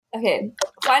Okay,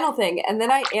 final thing, and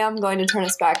then I am going to turn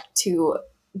us back to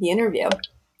the interview.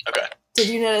 Okay. Did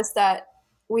you notice that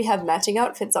we have matching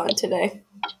outfits on today?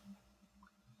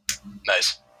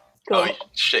 Nice. Cool. Oh,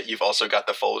 shit, you've also got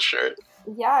the full shirt?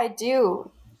 Yeah, I do.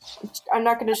 I'm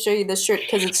not going to show you this shirt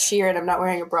because it's sheer and I'm not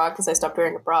wearing a bra because I stopped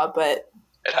wearing a bra, but...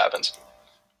 It happens.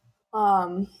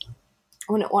 I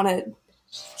wouldn't want to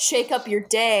shake up your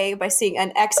day by seeing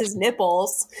an ex's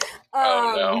nipples.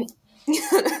 Oh, no.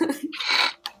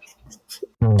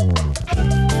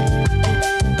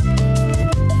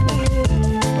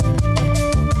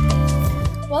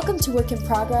 Welcome to Work in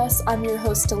Progress. I'm your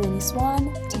host, Delaney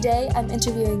Swan. Today, I'm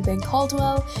interviewing Ben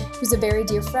Caldwell, who's a very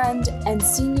dear friend and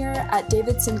senior at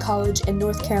Davidson College in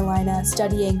North Carolina,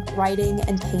 studying writing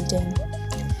and painting.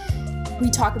 We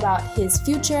talk about his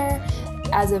future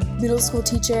as a middle school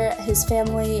teacher, his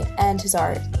family, and his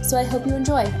art. So I hope you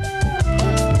enjoy.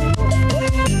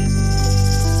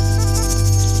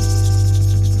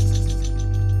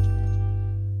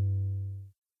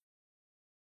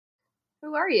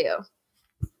 Who are you?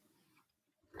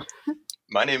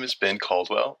 My name is Ben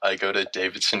Caldwell. I go to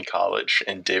Davidson College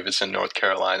in Davidson, North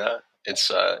Carolina. It's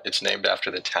named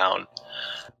after the town.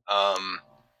 I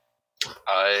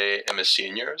am a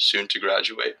senior, soon to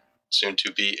graduate, soon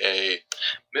to be a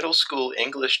middle school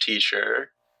English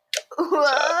teacher.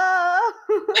 What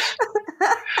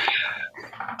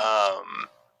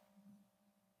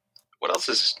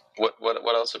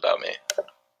else about me?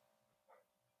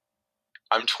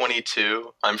 I'm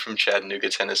 22. I'm from Chattanooga,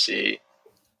 Tennessee.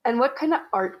 And what kind of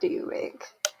art do you make?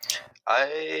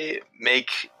 I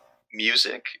make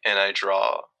music and I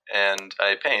draw and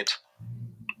I paint.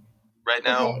 Right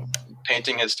now,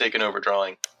 painting has taken over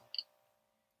drawing.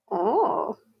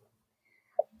 Oh.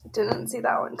 Didn't see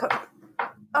that one come.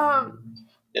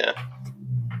 Yeah.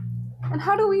 And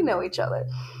how do we know each other?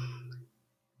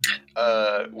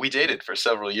 We dated for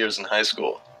several years in high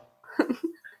school.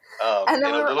 And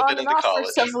then we were a little on bit and into off college.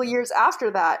 for several years after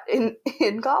that in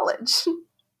college.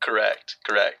 Correct.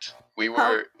 We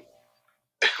were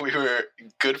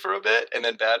good for a bit and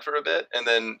then bad for a bit and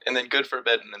then good for a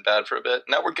bit and then bad for a bit.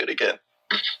 Now we're good again.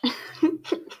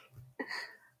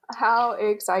 How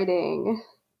exciting.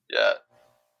 Yeah.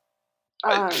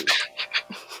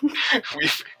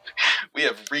 We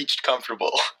have reached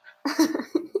comfortable.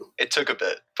 It took a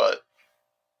bit, but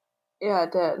yeah,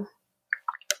 it did.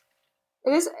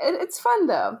 It's fun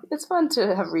though. It's fun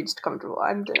to have reached comfortable.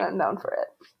 I'm down for it.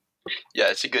 Yeah,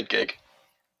 it's a good gig.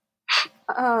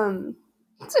 It's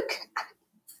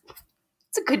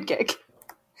a good gig.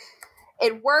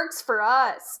 It works for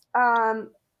us. That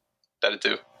it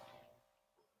do.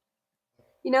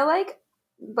 You know, like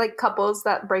couples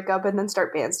that break up and then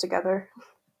start bands together.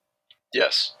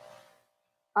 Yes.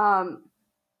 I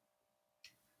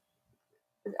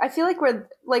feel like we're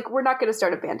not going to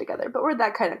start a band together, but we're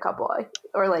that kind of couple.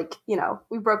 Or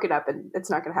we've broken up and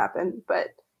it's not going to happen.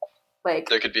 But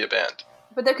there could be a band.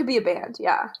 But there could be a band,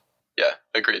 yeah. Yeah,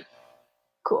 agreed.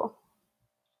 Cool.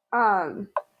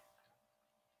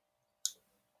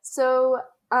 So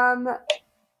we're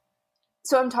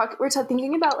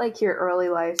thinking about like your early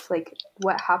life, like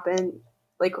what happened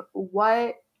in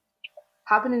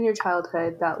your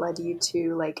childhood that led you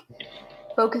to like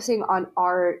focusing on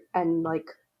art and like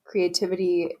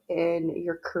creativity in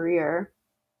your career.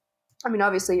 I mean,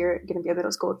 obviously you're going to be a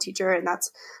middle school teacher and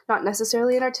that's not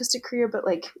necessarily an artistic career, but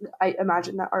like I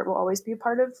imagine that art will always be a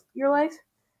part of your life.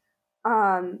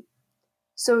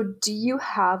 So do you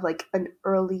have like an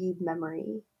early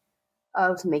memory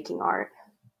of making art?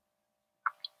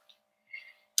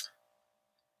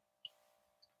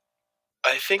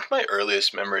 I think my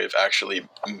earliest memory of actually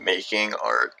making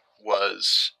art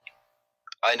was,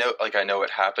 I know it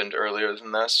happened earlier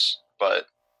than this, but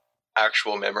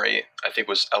actual memory, I think,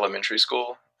 was elementary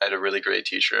school. I had a really great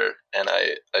teacher, and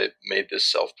I made this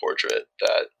self-portrait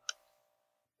that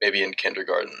maybe in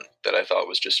kindergarten that I thought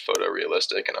was just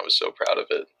photorealistic, and I was so proud of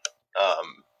it.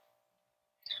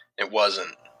 It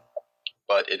wasn't,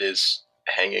 but it is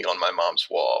hanging on my mom's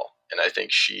wall, and I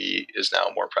think she is now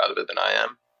more proud of it than I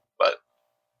am. But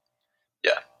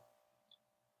yeah,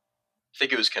 I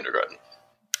think it was kindergarten.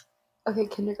 Okay,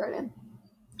 kindergarten.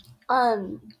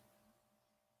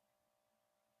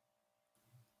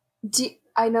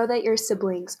 I know that your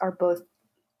siblings are both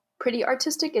pretty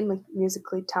artistic and like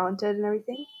musically talented and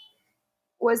everything.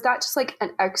 Was that just like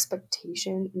an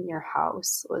expectation in your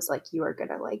house? Was like you are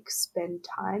gonna like spend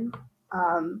time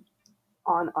on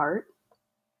art?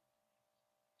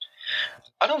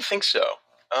 I don't think so.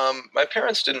 My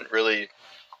parents didn't really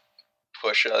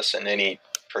push us in any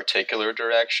particular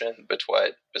direction,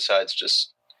 besides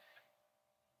just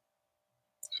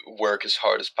work as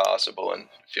hard as possible and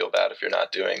feel bad if you're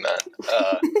not doing that.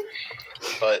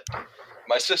 But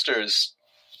my sister is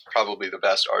probably the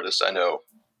best artist I know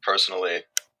personally,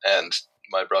 and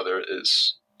my brother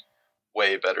is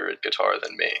way better at guitar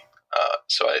than me.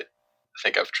 So I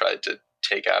think I've tried to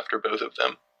take after both of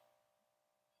them.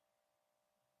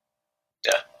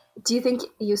 Yeah. Do you think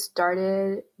you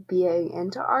started being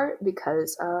into art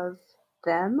because of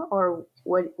them, or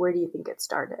where do you think it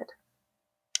started?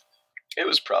 It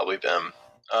was probably them.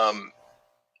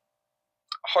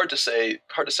 Hard to say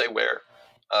where,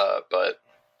 but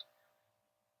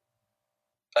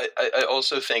I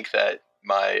also think that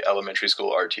my elementary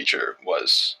school art teacher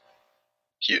was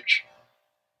huge.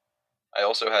 I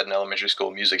also had an elementary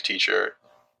school music teacher,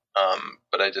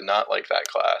 but I did not like that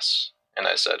class, and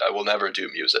I said, I will never do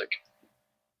music.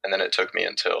 And then it took me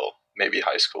until maybe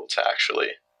high school to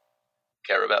actually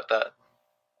care about that.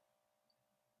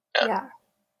 Yeah.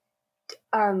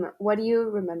 What do you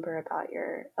remember about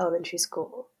your elementary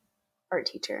school art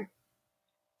teacher?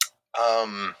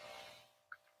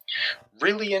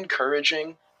 Really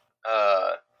encouraging,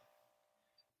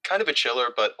 kind of a chiller,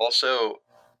 but also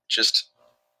just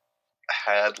she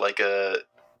had like a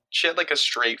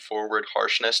straightforward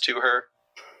harshness to her,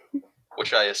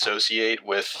 which I associate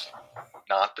with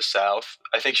not the South.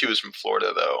 I think she was from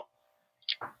Florida though,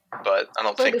 but I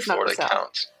don't think Florida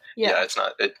counts. Yeah, it's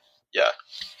not.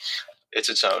 It's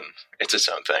its own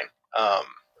thing. I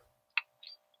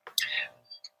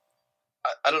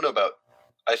don't know about.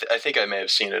 I think I may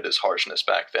have seen it as harshness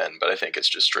back then, but I think it's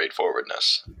just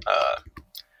straightforwardness.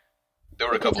 There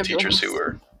were a couple teachers who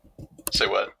were. Say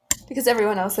what? Because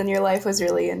everyone else in your life was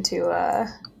really into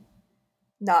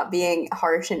not being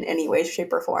harsh in any way,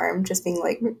 shape, or form, just being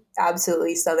like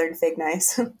absolutely Southern fig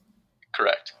nice.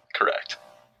 Correct.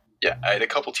 Yeah, I had a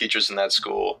couple teachers in that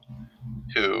school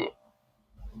who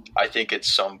I think at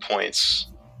some points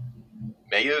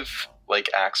may have like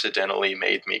accidentally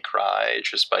made me cry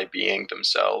just by being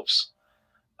themselves.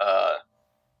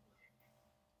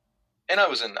 And I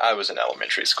was in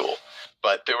elementary school,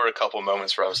 but there were a couple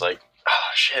moments where I was like,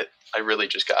 oh shit, I really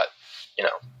just got,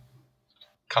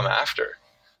 come after.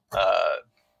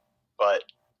 But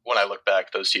when I look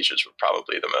back, those teachers were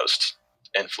probably the most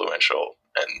influential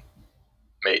and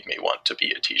made me want to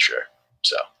be a teacher.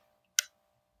 So.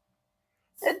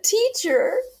 A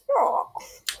teacher? Oh.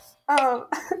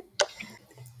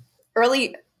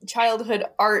 Early childhood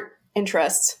art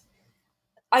interests.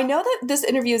 I know that this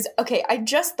interview is, okay, I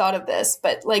just thought of this,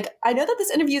 but I know that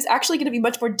this interview is actually going to be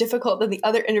much more difficult than the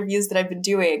other interviews that I've been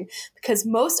doing, because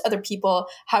most other people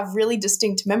have really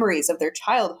distinct memories of their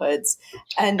childhoods.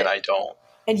 And I don't.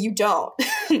 And you don't.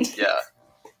 Yeah.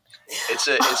 It's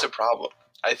a problem.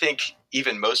 I think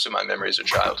even most of my memories of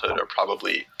childhood are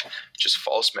probably just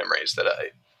false memories that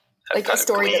I have like a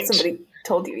story that somebody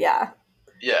told you, yeah.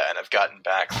 Yeah, and I've gotten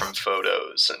back from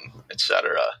photos and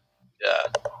etc.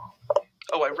 Yeah.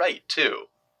 Oh, I write too.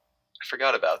 I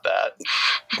forgot about that.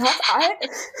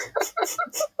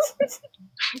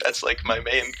 That's like my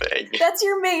main thing. That's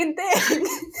your main thing.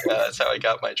 Yeah, that's how I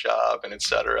got my job and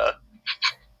etc.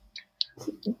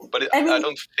 But I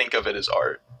don't think of it as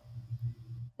art.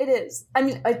 It is. I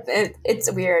mean, it's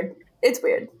weird. It's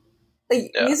weird.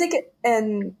 Like music,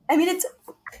 and I mean, it's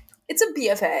a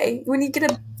BFA. When you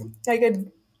get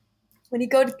when you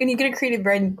get a creative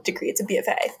writing degree, it's a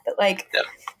BFA. But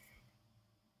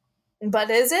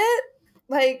but is it?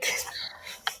 I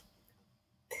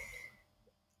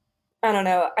don't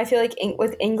know. I feel like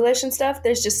with English and stuff,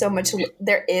 there is so much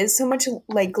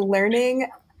learning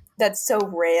that's so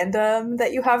random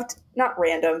that you have to, not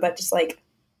random, but just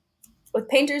with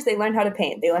painters, they learn how to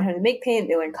paint. They learn how to make paint.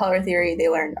 They learn color theory. They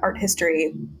learn art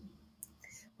history.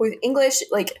 With English,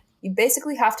 you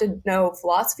basically have to know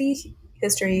philosophy,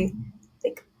 history,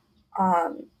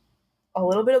 a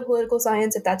little bit of political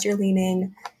science if that's your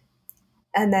leaning,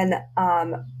 and then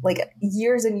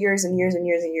years and years and years and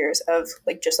years and years of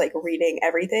just reading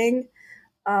everything.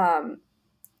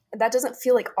 That doesn't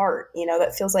feel like art,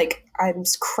 that feels like I'm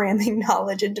just cramming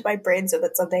knowledge into my brain so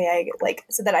that someday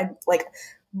I'm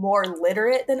more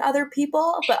literate than other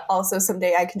people, but also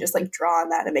someday I can just draw on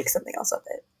that and make something else of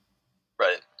it.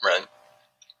 Right.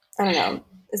 I don't know.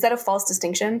 Is that a false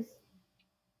distinction?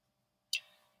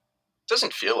 It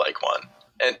doesn't feel like one.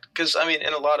 And because,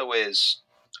 in a lot of ways,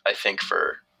 I think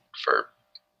for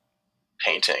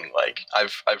painting,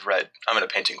 I've read, I'm in a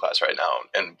painting class right now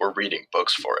and we're reading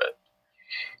books for it.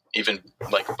 Even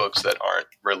books that aren't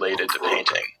related to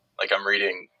painting. I'm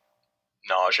reading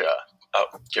Nausea. Oh,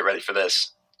 get ready for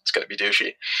this. It's going to be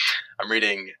douchey. I'm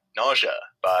reading Nausea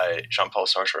by Jean-Paul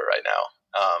Sartre right now.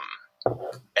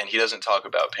 And he doesn't talk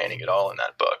about painting at all in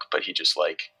that book, but he just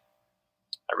I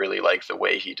really like the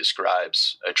way he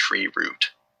describes a tree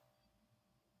root,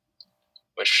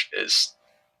 which is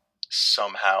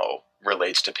somehow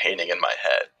relates to painting in my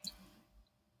head.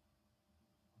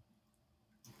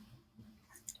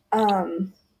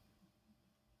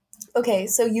 Okay,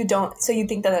 so you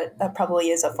think that probably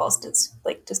is a false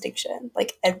distinction.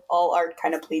 Like all art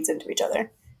kind of bleeds into each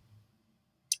other.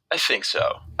 I think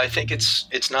so. I think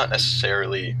it's not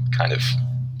necessarily kind of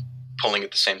pulling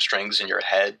at the same strings in your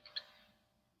head,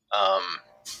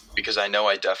 because I know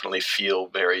I definitely feel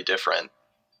very different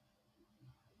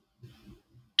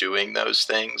doing those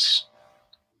things.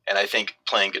 And I think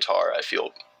playing guitar and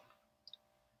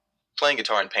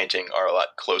painting are a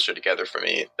lot closer together for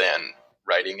me than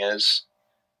writing is.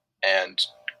 And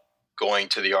going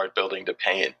to the art building to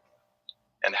paint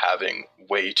and having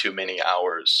way too many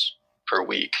hours per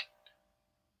week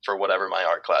for whatever my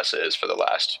art class is for the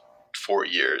last 4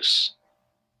 years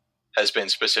has been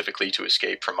specifically to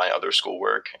escape from my other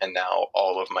schoolwork. And now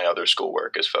all of my other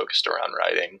schoolwork is focused around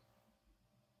writing.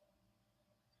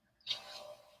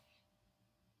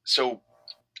 So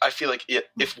I feel like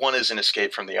if one is an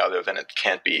escape from the other, then it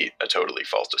can't be a totally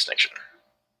false distinction.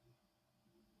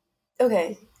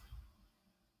 Okay.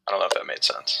 I don't know if that made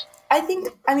sense.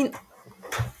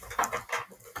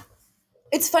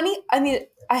 It's funny.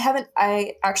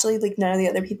 I actually, none of the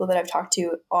other people that I've talked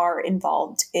to are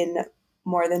involved in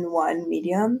more than one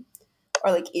medium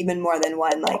or even more than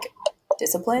one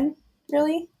discipline,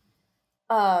 really.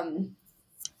 And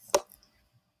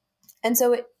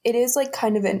so it is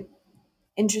kind of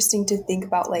interesting to think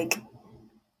about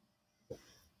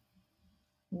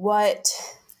what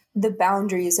the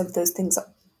boundaries of those things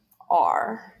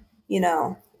are,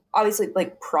 obviously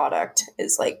product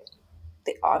is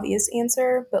the obvious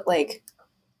answer, but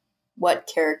what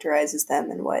characterizes them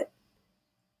and what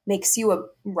makes you a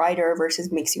writer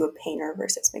versus makes you a painter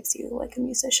versus makes you a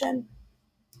musician.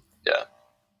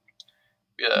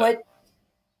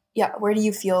 Where do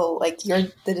you feel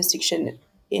you're the distinction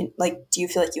in do you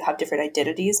feel you have different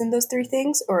identities in those three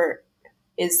things, or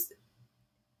is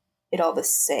it all the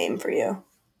same for you?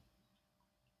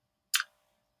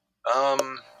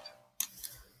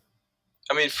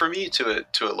 For me, to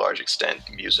a large extent,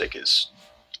 music is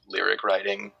lyric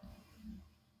writing.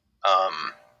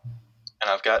 And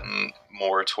I've gotten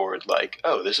more toward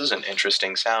this is an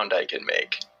interesting sound I can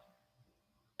make.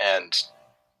 And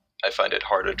I find it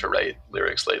harder to write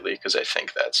lyrics lately because I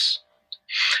think it's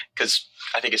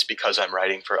because I'm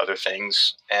writing for other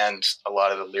things, and a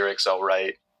lot of the lyrics I'll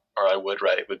write or I would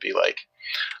write would be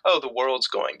the world's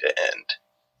going to end.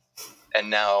 And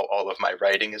now all of my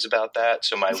writing is about that,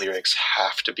 so my lyrics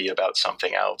have to be about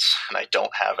something else, and I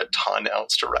don't have a ton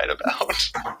else to write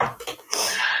about.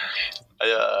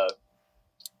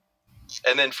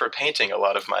 And then for painting, a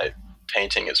lot of my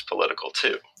painting is political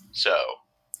too. So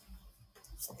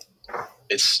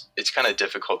it's kind of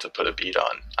difficult to put a beat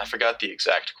on. I forgot the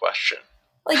exact question.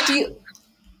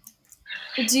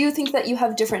 Do you think that you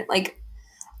have different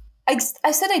I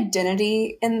said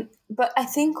identity, but I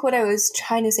think what I was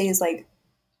trying to say is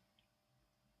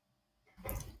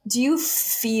do you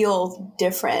feel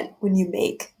different when you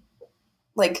make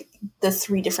the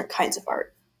three different kinds of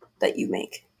art that you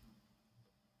make?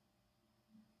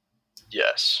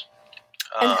 Yes.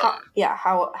 And how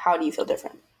do you feel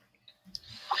different?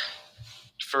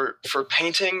 For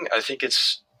painting, I think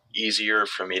it's easier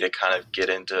for me to kind of get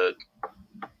into,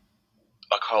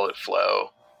 I'll call it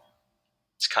flow.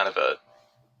 It's kind of I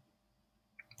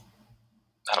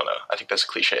don't know. I think that's a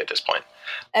cliche at this point.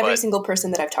 Every single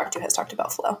person that I've talked to has talked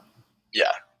about flow.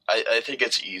 Yeah. I think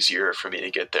it's easier for me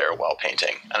to get there while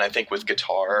painting. And I think with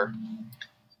guitar,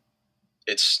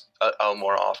 I'll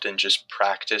more often just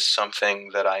practice something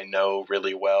that I know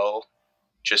really well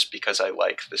just because I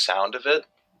like the sound of it.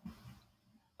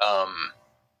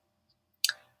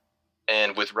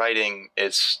 And with writing,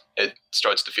 it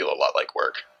starts to feel a lot like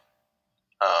work.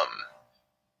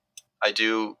 I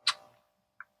do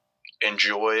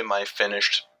enjoy my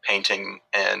finished painting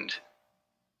and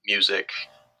music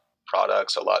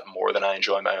products a lot more than I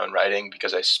enjoy my own writing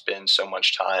because I spend so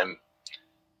much time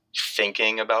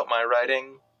thinking about my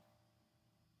writing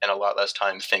and a lot less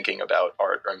time thinking about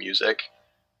art or music.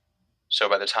 So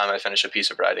by the time I finish a piece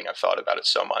of writing, I've thought about it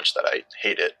so much that I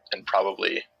hate it and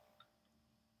probably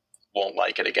won't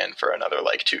like it again for another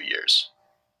 2 years.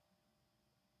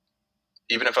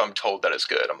 Even if I'm told that it's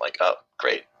good, I'm oh,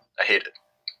 great, I hate it.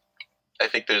 I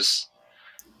think there's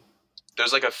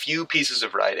a few pieces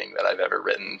of writing that I've ever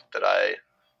written that I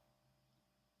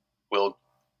will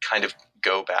kind of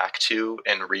go back to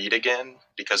and read again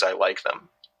because I like them.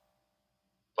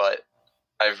 but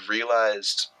I've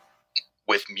realized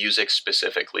with music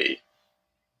specifically,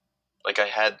 like I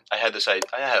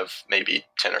have maybe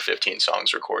 10 or 15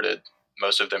 songs recorded.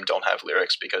 Most of them don't have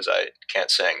lyrics because I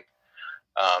can't sing.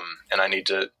 And I need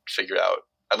to figure out,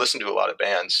 I listen to a lot of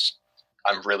bands.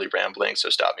 I'm really rambling, so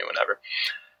stop me whenever.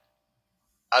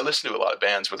 I listen to a lot of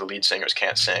bands where the lead singers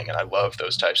can't sing, and I love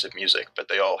those types of music, but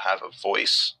they all have a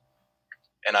voice,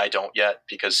 and I don't yet,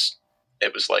 because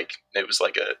it was like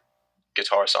a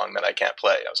guitar song that I can't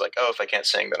play. I was like, oh, if I can't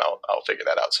sing, then I'll figure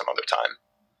that out some other time.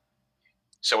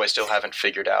 So I still haven't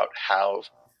figured out how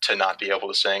to not be able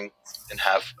to sing and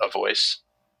have a voice.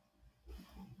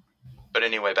 But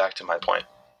anyway, back to my point.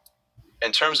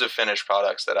 In terms of finished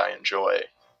products that I enjoy,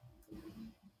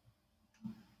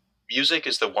 music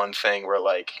is the one thing where,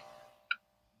 like,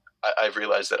 I've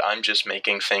realized that I'm just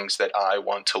making things that I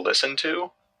want to listen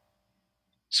to.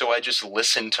 So I just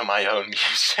listen to my own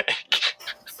music.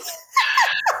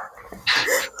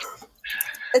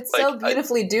 It's like, so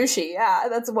beautifully douchey. Yeah,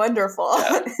 that's wonderful.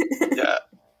 Yeah.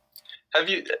 Have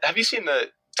you seen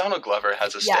Donald Glover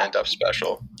has a stand-up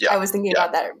special? Yeah. I was thinking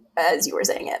about that as you were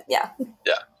saying it. Yeah.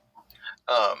 Yeah.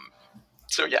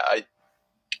 So yeah, I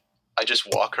just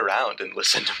walk around and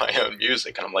listen to my own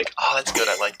music, and I'm like, oh, that's good.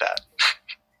 I like that.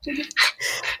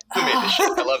 Who made this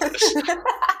shit? I love this.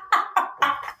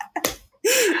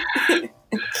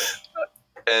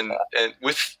 And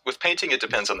with painting, it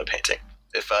depends on the painting.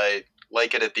 If I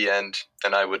like it at the end,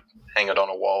 then I would hang it on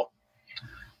a wall.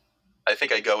 I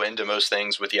think I go into most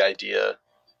things with the idea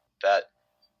that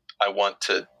I want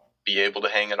to be able to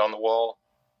hang it on the wall.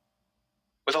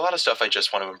 With a lot of stuff, I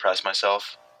just want to impress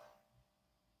myself.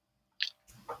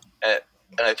 And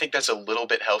I think that's a little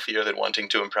bit healthier than wanting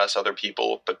to impress other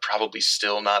people, but probably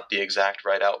still not the exact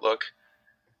right outlook.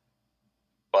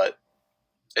 But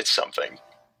it's something.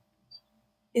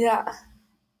 Yeah.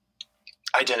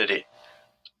 Identity,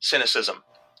 cynicism,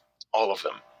 all of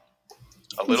them.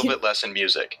 A little bit less in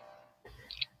music.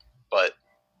 But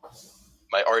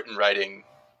my art and writing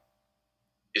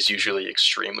is usually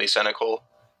extremely cynical,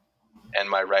 and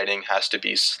my writing has to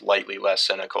be slightly less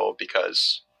cynical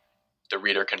because the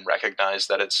reader can recognize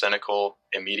that it's cynical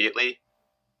immediately,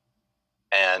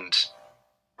 and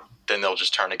then they'll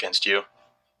just turn against you.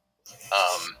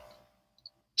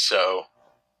 So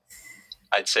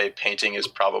I'd say painting is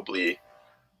probably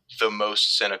the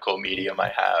most cynical medium I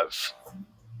have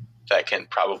that can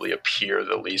probably appear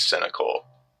the least cynical.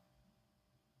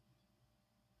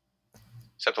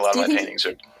 Except a lot of my paintings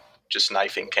are just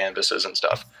knifing canvases and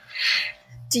stuff.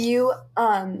 Do you,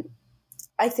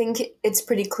 I think it's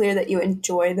pretty clear that you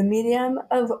enjoy the medium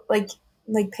of like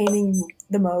painting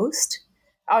the most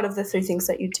out of the three things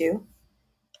that you do.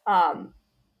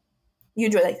 You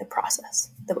enjoy like the process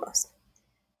the most.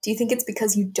 Do you think it's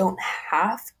because you don't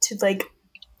have to like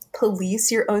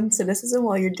police your own cynicism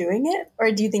while you're doing it?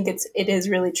 Or do you think it is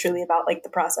really truly about like the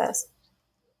process?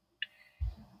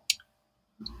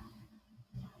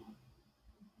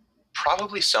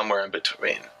 Probably somewhere in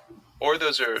between, or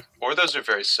those are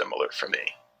very similar for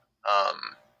me. I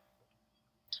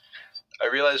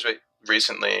realized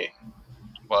recently,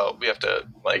 well, we have to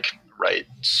like write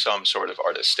some sort of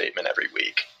artist statement every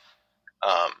week,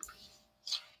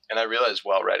 and I realized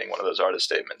while writing one of those artist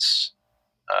statements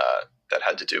that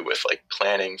had to do with like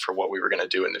planning for what we were going to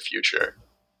do in the future,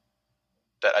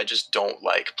 that I just don't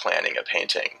like planning a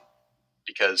painting,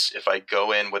 because if I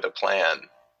go in with a plan,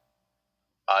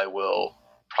 I will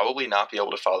probably not be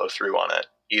able to follow through on it,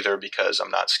 either because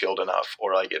I'm not skilled enough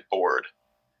or I get bored.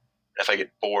 If I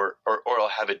get bored, or I'll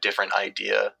have a different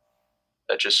idea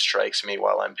that just strikes me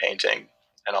while I'm painting,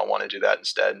 and I'll want to do that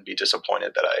instead and be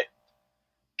disappointed that I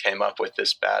came up with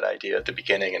this bad idea at the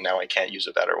beginning and now I can't use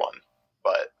a better one.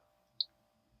 But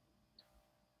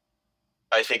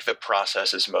I think the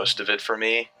process is most of it for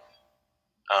me.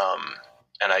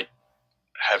 And I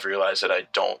have realized that I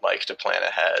don't like to plan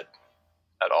ahead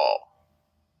at all,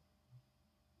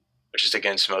 which is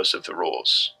against most of the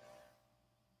rules.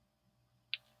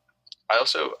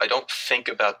 I don't think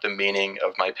about the meaning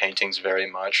of my paintings very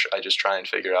much. I just try and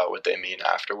figure out what they mean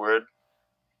afterward.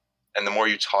 And the more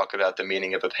you talk about the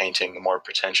meaning of a painting, the more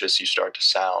pretentious you start to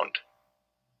sound.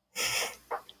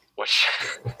 Which,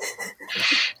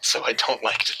 so I don't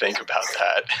like to think about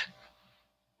that.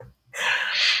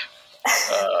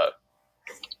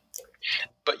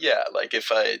 But yeah, like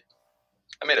if I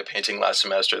made a painting last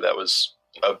semester that was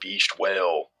a beached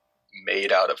whale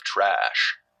made out of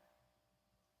trash,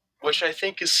 which I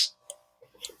think is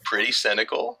pretty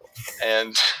cynical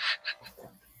and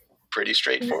pretty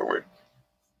straightforward.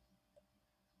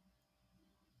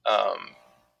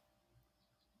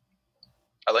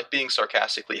 I like being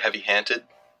sarcastically heavy-handed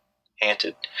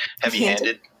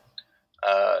heavy-handed.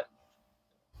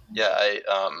 Yeah, I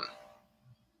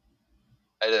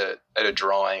had a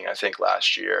drawing, I think,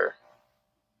 last year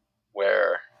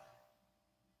where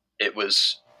it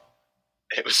was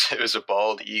a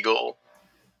bald eagle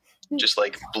just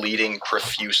like bleeding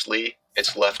profusely.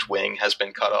 Its left wing has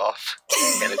been cut off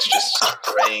and it's just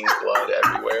spraying blood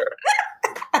everywhere.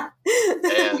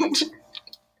 And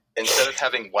instead of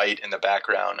having white in the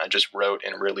background, I just wrote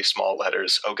in really small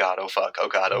letters, "Oh God, oh fuck, oh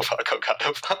God, oh fuck, oh God,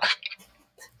 oh fuck."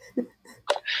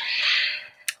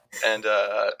 And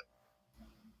I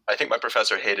think my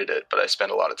professor hated it, but I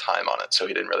spent a lot of time on it, so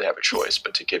he didn't really have a choice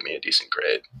but to give me a decent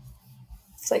grade.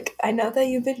 It's like, I know that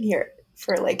you've been here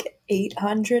for like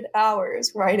 800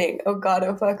 hours writing, "Oh God,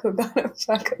 oh fuck, oh God, oh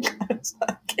fuck, oh God, oh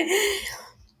fuck."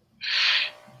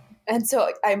 And so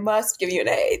like, I must give you an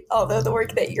A, although the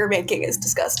work that you're making is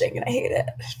disgusting and I hate it.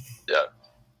 Yeah.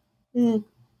 Mm.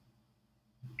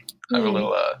 I have a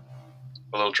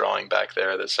little drawing back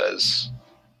there that says,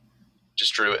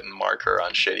 just drew it in marker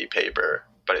on shitty paper,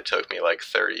 but it took me like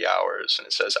 30 hours, and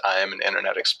it says, "I am an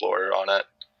Internet Explorer" on it.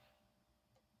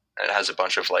 And it has a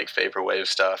bunch of like vaporwave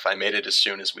stuff. I made it as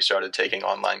soon as we started taking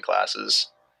online classes.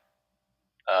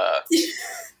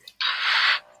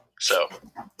 So,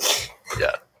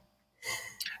 yeah.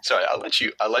 Sorry, I'll let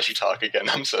you talk again.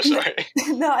 I'm so sorry.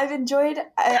 No, I've enjoyed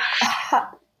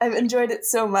it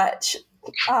so much.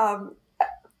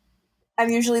 I'm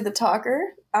usually the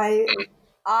talker. I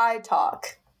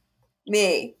talk.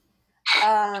 Me.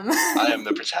 I am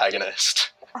the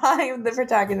protagonist. I am the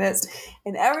protagonist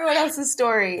in everyone else's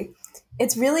story.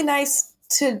 It's really nice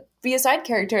to be a side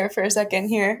character for a second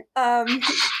here.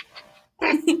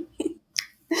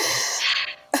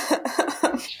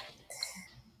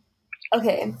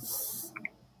 Okay.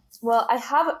 Well, I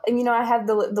have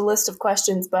the list of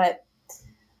questions, but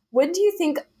when do you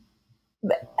think?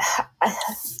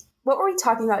 What were we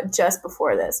talking about just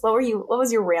before this? What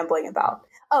was your rambling about?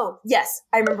 Oh, yes,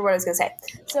 I remember what I was going to say.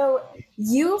 So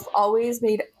you've always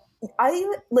made.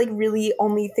 I like really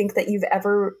only think that you've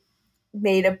ever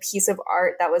made a piece of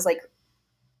art that was like.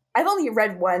 I've only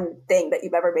read one thing that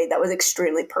you've ever made that was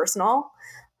extremely personal.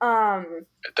 That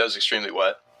was extremely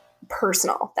what?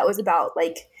 Personal. That was about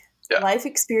like life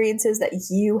experiences that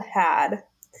you had,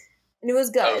 and it was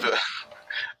good. Oh,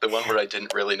 the one where I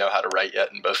didn't really know how to write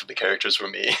yet, and both of the characters were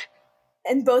me.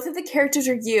 And both of the characters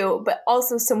are you, but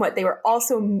also somewhat they were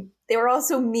also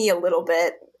me a little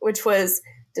bit, which was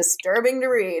disturbing to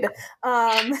read.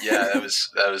 Yeah, that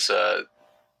was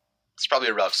it's probably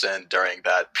a rough sin during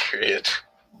that period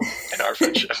in our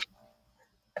friendship.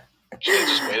 Should have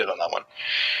just waited on that one.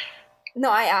 No,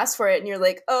 I asked for it, and you're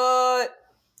like, yeah.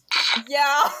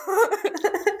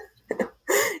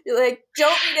 You're like,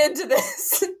 don't read into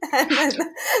this. And then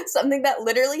something that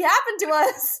literally happened to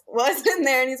us was in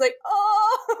there, and he's like,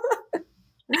 oh.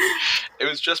 It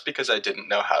was just because I didn't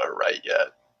know how to write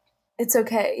yet. It's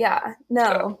okay. Yeah.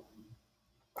 No.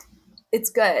 Yeah. It's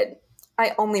good.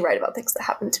 I only write about things that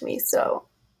happen to me, so.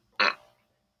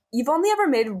 You've only ever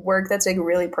made work that's like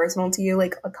really personal to you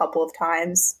like a couple of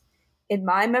times. In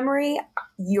my memory,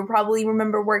 you probably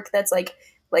remember work that's like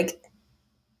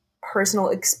personal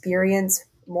experience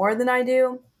more than I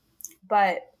do.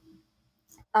 But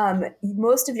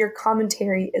most of your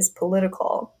commentary is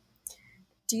political.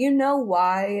 Do you know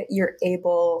why you're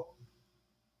able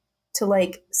to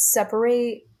like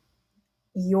separate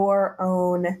your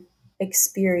own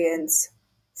experience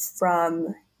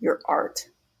from your art?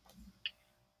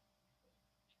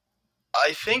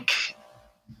 I think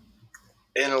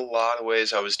in a lot of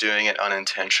ways I was doing it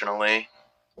unintentionally.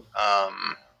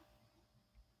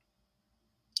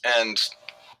 And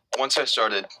once I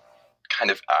started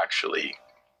kind of actually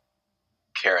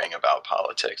caring about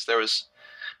politics, I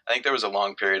think there was a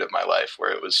long period of my life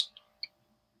where it was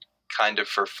kind of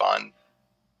for fun.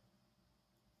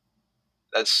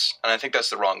 And I think that's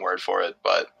the wrong word for it,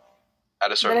 but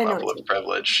at a certain level of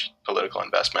privilege, political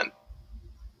investment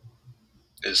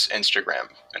is Instagram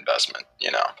investment,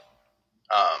 you know?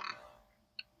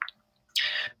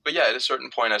 But yeah, at a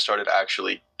certain point I started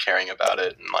actually caring about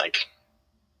it and like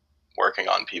working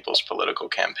on people's political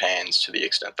campaigns to the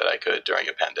extent that I could during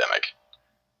a pandemic.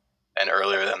 And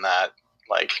earlier than that,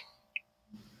 like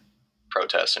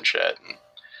protests and shit. And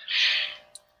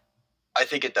I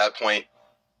think at that point,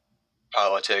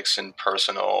 politics and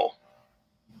personal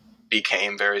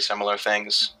became very similar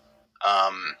things.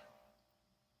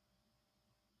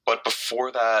 But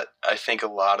before that, I think a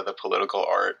lot of the political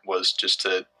art was just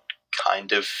to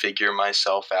kind of figure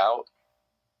myself out.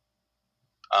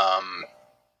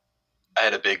 I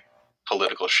had a big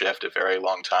political shift a very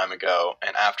long time ago,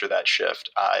 and after that shift,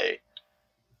 I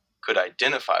could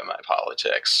identify my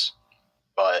politics,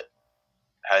 but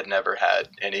had never had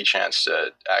any chance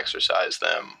to exercise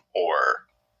them or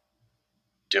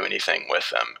do anything with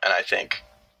them. And I think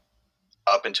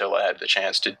up until I had the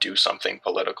chance to do something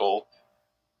political,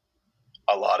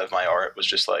 a lot of my art was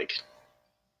just like,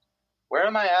 where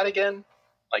am I at again?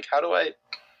 Like,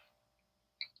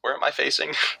 where am I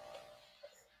facing?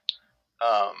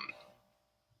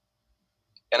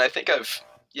 And I think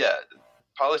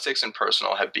politics and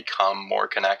personal have become more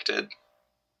connected.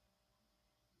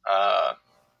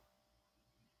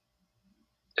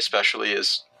 Especially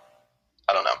as,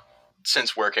 I don't know,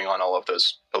 since working on all of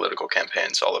those political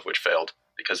campaigns, all of which failed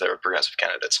because they were progressive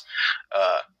candidates,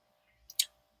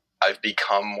 I've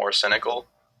become more cynical,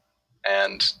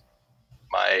 and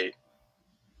my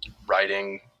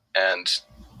writing and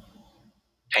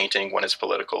painting when it's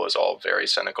political is all very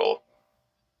cynical.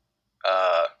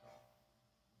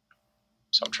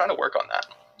 So I'm trying to work on that.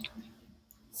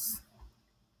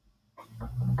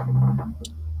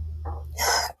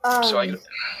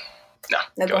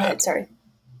 Go ahead. Sorry.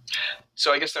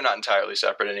 So I guess they're not entirely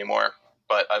separate anymore,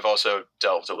 but I've also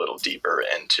delved a little deeper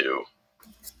into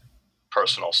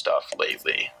personal stuff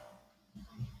lately.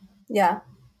 Yeah.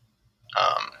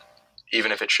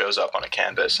 Even if it shows up on a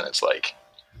canvas and it's like,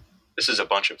 this is a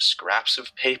bunch of scraps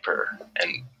of paper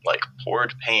and like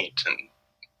poured paint and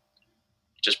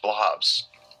just blobs.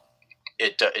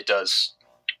 It does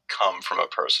come from a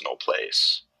personal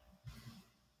place.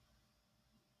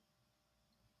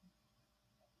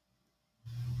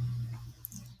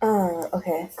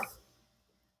 Okay.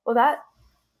 Well, that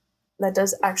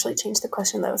does actually change the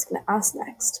question that I was going to ask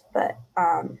next. But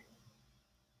I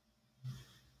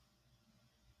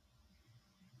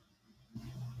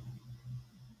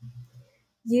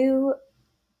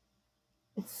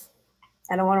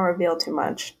don't want to reveal too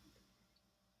much.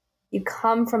 You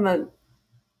come from a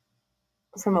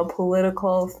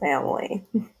political family.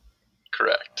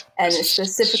 Correct. And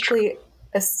specifically,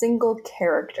 a single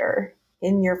character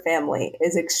in your family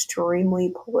is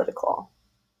extremely political.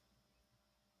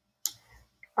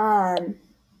 Do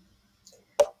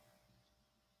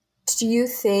you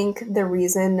think the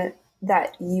reason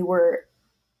that the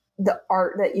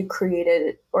art that you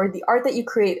created, or the art that you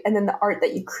create, and then the art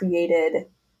that you created,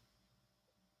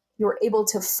 you were able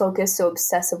to focus so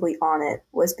obsessively on it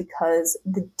was because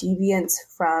the deviance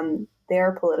from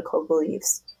their political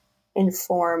beliefs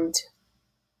informed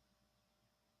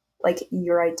like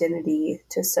your identity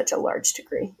to such a large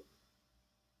degree?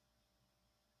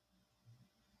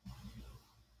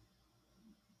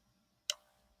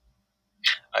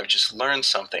 I've just learned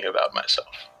something about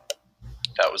myself.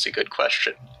 That was a good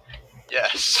question.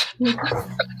 Yes. I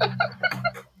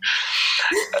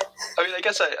mean, I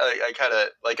guess I kind of,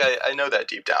 like, I know that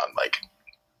deep down, like,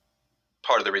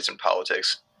 part of the reason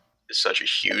politics is such a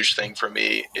huge thing for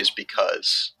me is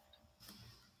because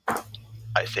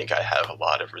I think I have a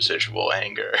lot of residual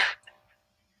anger.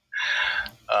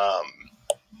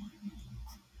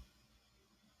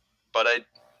 But I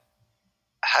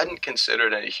hadn't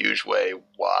considered in a huge way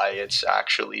why it's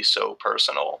actually so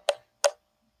personal.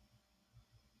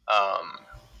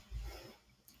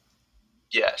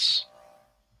 Yes.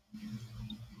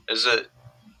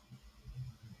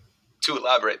 To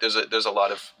elaborate, there's a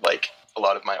lot of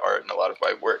my art and a lot of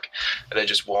my work that I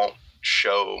just won't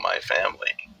show my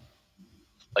family.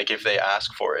 Like, if they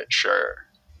ask for it, sure,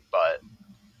 but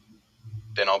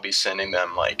then I'll be sending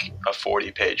them like a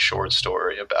 40-page short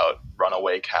story about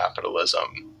runaway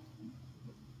capitalism.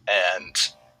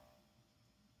 And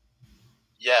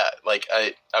yeah, like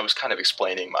I was kind of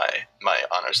explaining my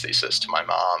honors thesis to my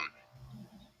mom,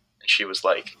 and she was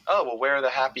like, oh, well, where are the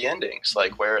happy endings?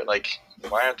 Like, why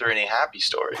aren't there any happy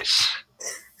stories?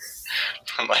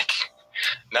 I'm like,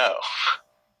 no,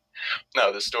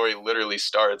 the story literally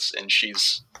starts and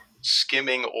she's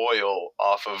skimming oil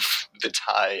off of the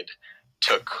tide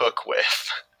to cook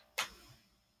with.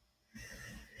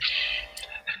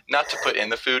 Not to put in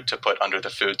the food, to put under the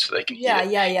food so they can eat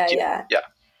it. Yeah.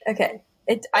 Okay.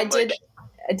 I did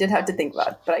have to think about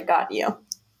it, but I got you.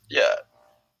 Yeah.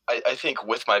 I think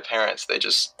with my parents, they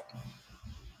just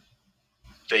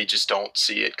don't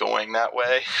see it going that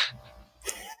way.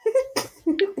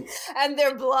 And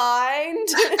they're blind.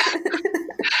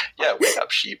 Yeah, wake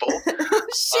up, sheeple.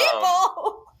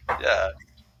 Sheeple! Yeah.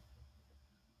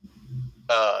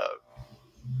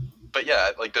 But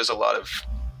yeah, like, there's a lot of...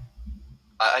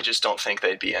 I just don't think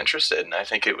they'd be interested, and I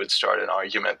think it would start an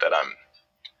argument that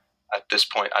at this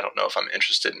point, I don't know if I'm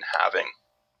interested in having.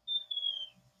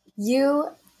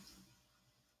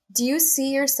 Do you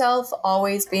see yourself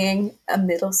always being a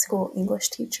middle school English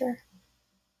teacher?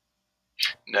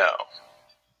 No.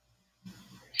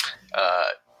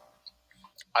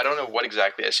 I don't know what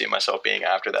exactly I see myself being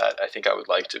after that. I think I would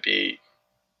like to be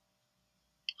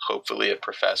hopefully a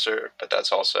professor, but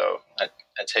that's also, it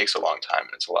takes a long time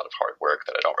and it's a lot of hard work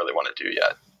that I don't really want to do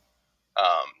yet.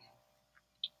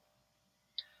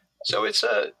 So it's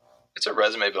a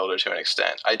resume builder to an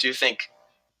extent. I do think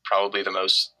probably the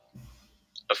most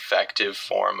effective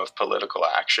form of political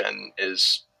action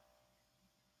is,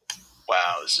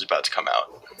 wow, this is about to come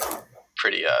out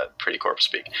pretty corporate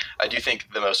speak. I do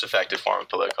think the most effective form of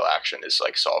political action is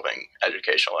like solving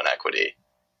educational inequity,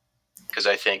 because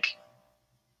I think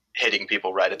hitting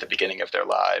people right at the beginning of their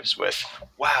lives with,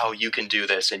 wow, you can do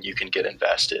this and you can get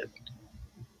invested,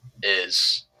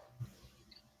 is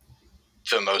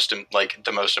the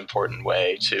most important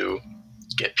way to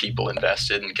get people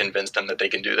invested and convince them that they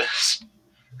can do this.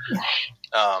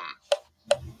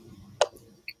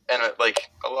 And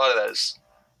like a lot of that is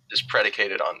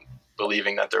predicated on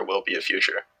believing that there will be a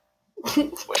future,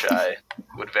 which I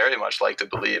would very much like to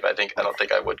believe. I don't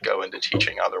think I would go into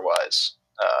teaching otherwise.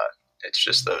 It's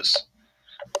just those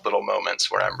little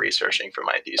moments where I'm researching for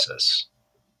my thesis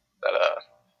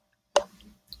that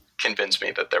convince me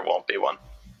that there won't be one.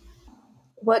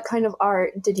 What kind of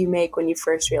art did you make when you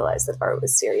first realized that art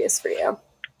was serious for you?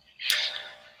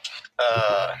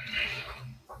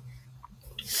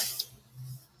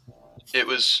 It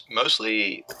was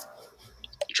mostly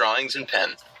drawings and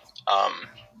pen.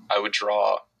 I would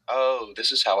draw. Oh,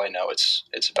 this is how I know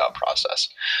it's about process.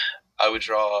 I would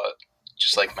draw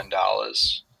just like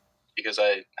mandalas, because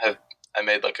I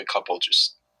made like a couple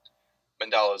just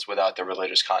mandalas without the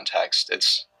religious context.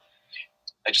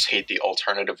 I just hate the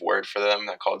alternative word for them.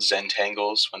 They're called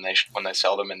Zentangles when they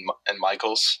sell them in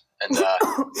Michaels, and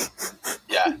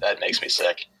yeah, that makes me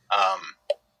sick.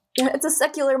 It's a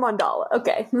secular mandala.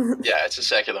 Okay. Yeah, it's a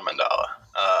secular mandala.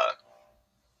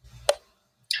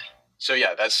 So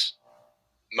yeah, that's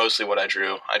mostly what I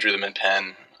drew. I drew them in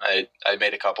pen. I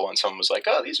made a couple, and someone was like,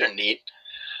 "Oh, these are neat."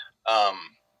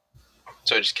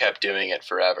 So I just kept doing it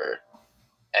forever,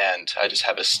 and I just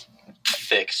have a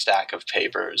thick stack of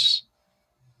papers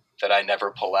that I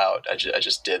never pull out. I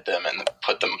just did them and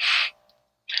put them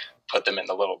in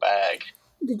the little bag.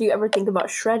 Did you ever think about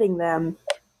shredding them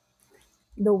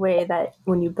the way that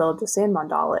when you build a sand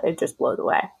mandala, it just blows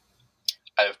away?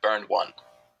 I have burned one.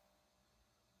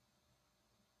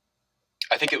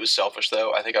 I think it was selfish,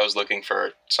 though. I think I was looking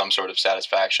for some sort of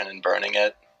satisfaction in burning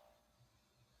it.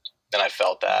 And I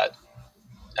felt that.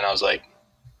 And I was like,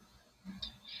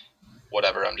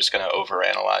 whatever, I'm just going to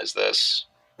overanalyze this.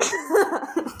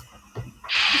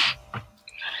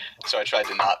 So I tried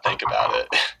to not think about it.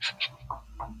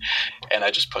 And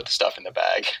I just put the stuff in the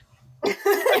bag.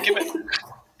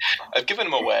 I've given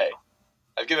them away.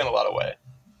 I've given a lot away.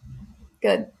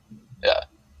 Good. Yeah.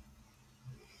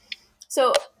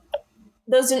 So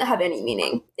those didn't have any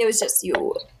meaning. It was just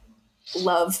you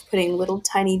love putting little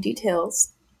tiny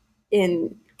details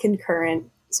in concurrent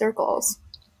circles.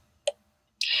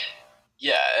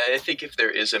 Yeah, I think if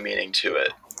there is a meaning to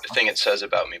it, the thing it says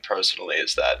about me personally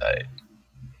is that I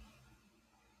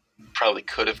probably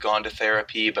could have gone to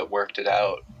therapy but worked it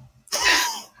out.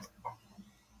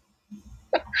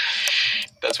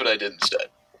 That's what I did instead.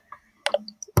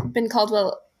 Ben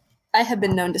Caldwell, I have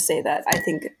been known to say that I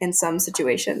think in some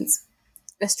situations,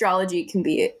 astrology can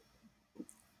be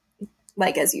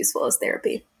like as useful as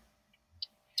therapy.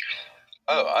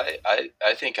 Oh, I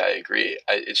think I agree.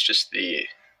 It's just the...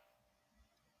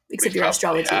 Except your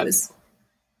astrology was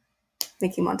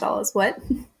making mandalas. What?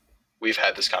 We've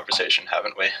had this conversation,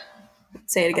 haven't we?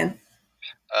 Say it again.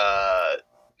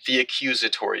 The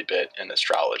accusatory bit in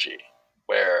astrology,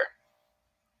 where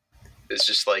it's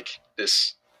just like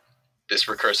this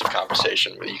recursive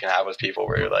conversation where you can have with people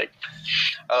where you're like,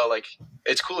 oh, like,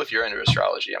 it's cool if you're into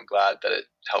astrology. I'm glad that it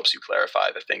helps you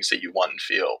clarify the things that you want and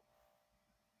feel.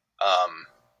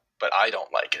 But I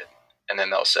don't like it. And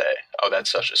then they'll say, oh,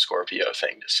 that's such a Scorpio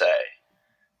thing to say.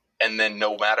 And then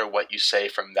no matter what you say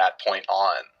from that point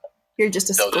on, you're just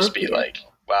a Scorpio. They'll just be like,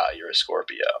 wow, you're a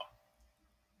Scorpio.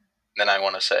 And then I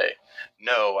want to say,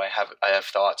 no, I have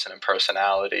thoughts and a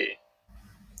personality.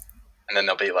 And then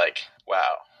they'll be like,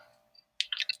 wow,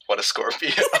 what a Scorpio.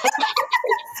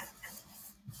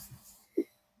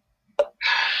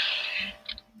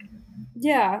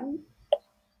 Yeah.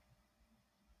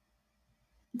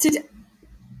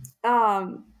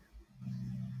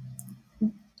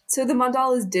 So the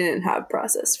mandalas didn't have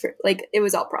process for, like, it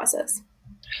was all process.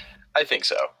 I think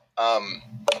so.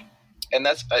 And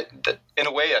that's, in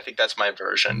a way, I think that's my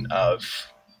art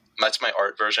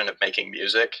version of making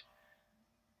music,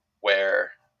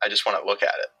 where I just want to look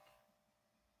at it.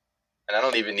 And I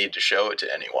don't even need to show it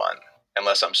to anyone.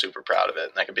 unless I'm super proud of it.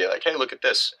 And I can be like, hey, look at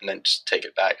this, and then just take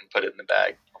it back and put it in the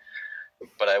bag.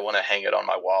 But I want to hang it on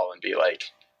my wall and be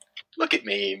like, look at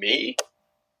me.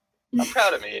 I'm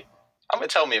proud of me. I'm going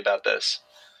to tell me about this.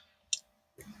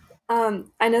 I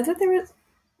know that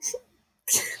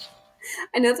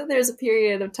there was a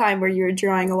period of time where you were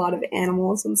drawing a lot of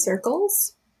animals in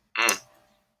circles.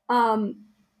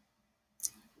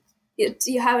 Do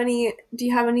you have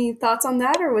any thoughts on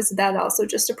that, or was that also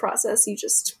just a process you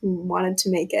just wanted to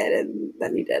make it and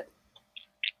then you did?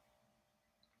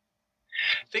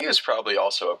 I think it was probably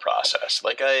also a process.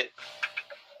 Like a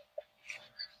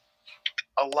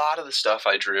lot of the stuff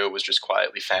I drew was just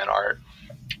quietly fan art.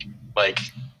 Like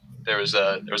there was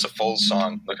a Foles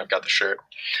song. Look, I've got the shirt.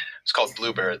 It's called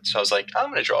Bluebird. So I was like, I'm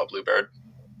going to draw a bluebird.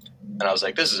 And I was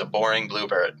like, this is a boring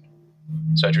bluebird.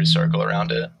 So I drew a circle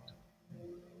around it.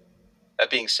 That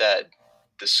being said,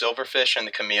 the silverfish and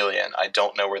the chameleon, I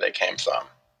don't know where they came from.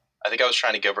 I think I was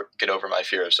trying to get over my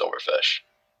fear of silverfish,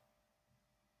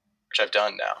 which I've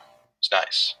done now. It's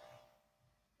nice.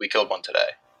 We killed one today.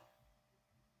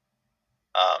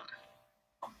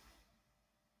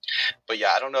 But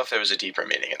yeah, I don't know if there was a deeper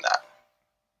meaning in that.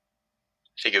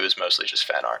 I think it was mostly just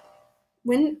fan art.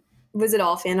 When was it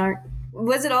all fan art?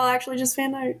 Was it all actually just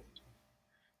fan art?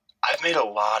 I've made a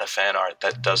lot of fan art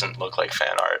that doesn't look like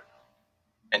fan art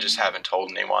and just haven't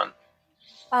told anyone.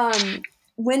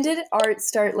 When did art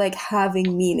start like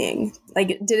having meaning?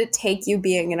 Like, did it take you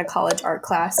being in a college art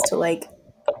class to like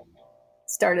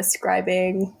start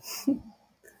ascribing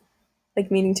like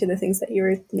meaning to the things that you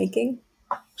were making?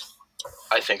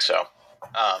 I think so.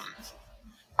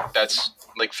 That's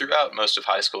like throughout most of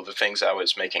high school, the things I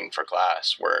was making for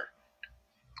class were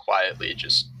quietly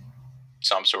just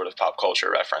some sort of pop culture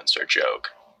reference or joke.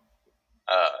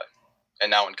 And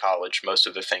now in college, most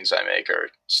of the things I make are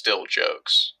still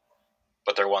jokes,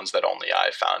 but they're ones that only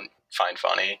I find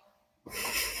funny.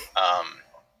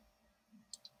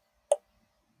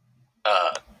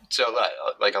 So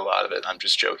like a lot of it, I'm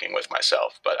just joking with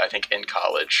myself. But I think in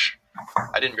college,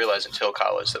 I didn't realize until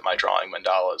college that my drawing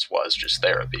mandalas was just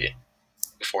therapy.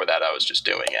 Before that, I was just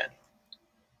doing it.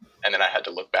 And then I had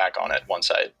to look back on it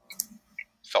once I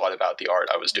thought about the art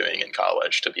I was doing in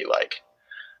college to be like,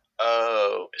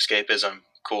 oh, escapism,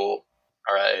 cool,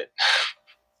 all right.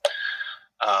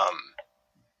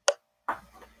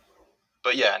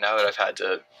 But yeah, now that I've had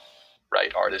to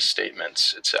write artist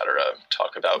statements, etc.,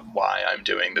 talk about why I'm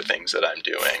doing the things that I'm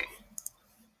doing,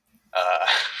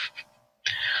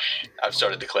 I've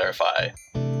started to clarify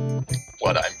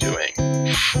what I'm doing.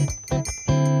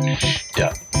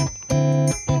 Yeah.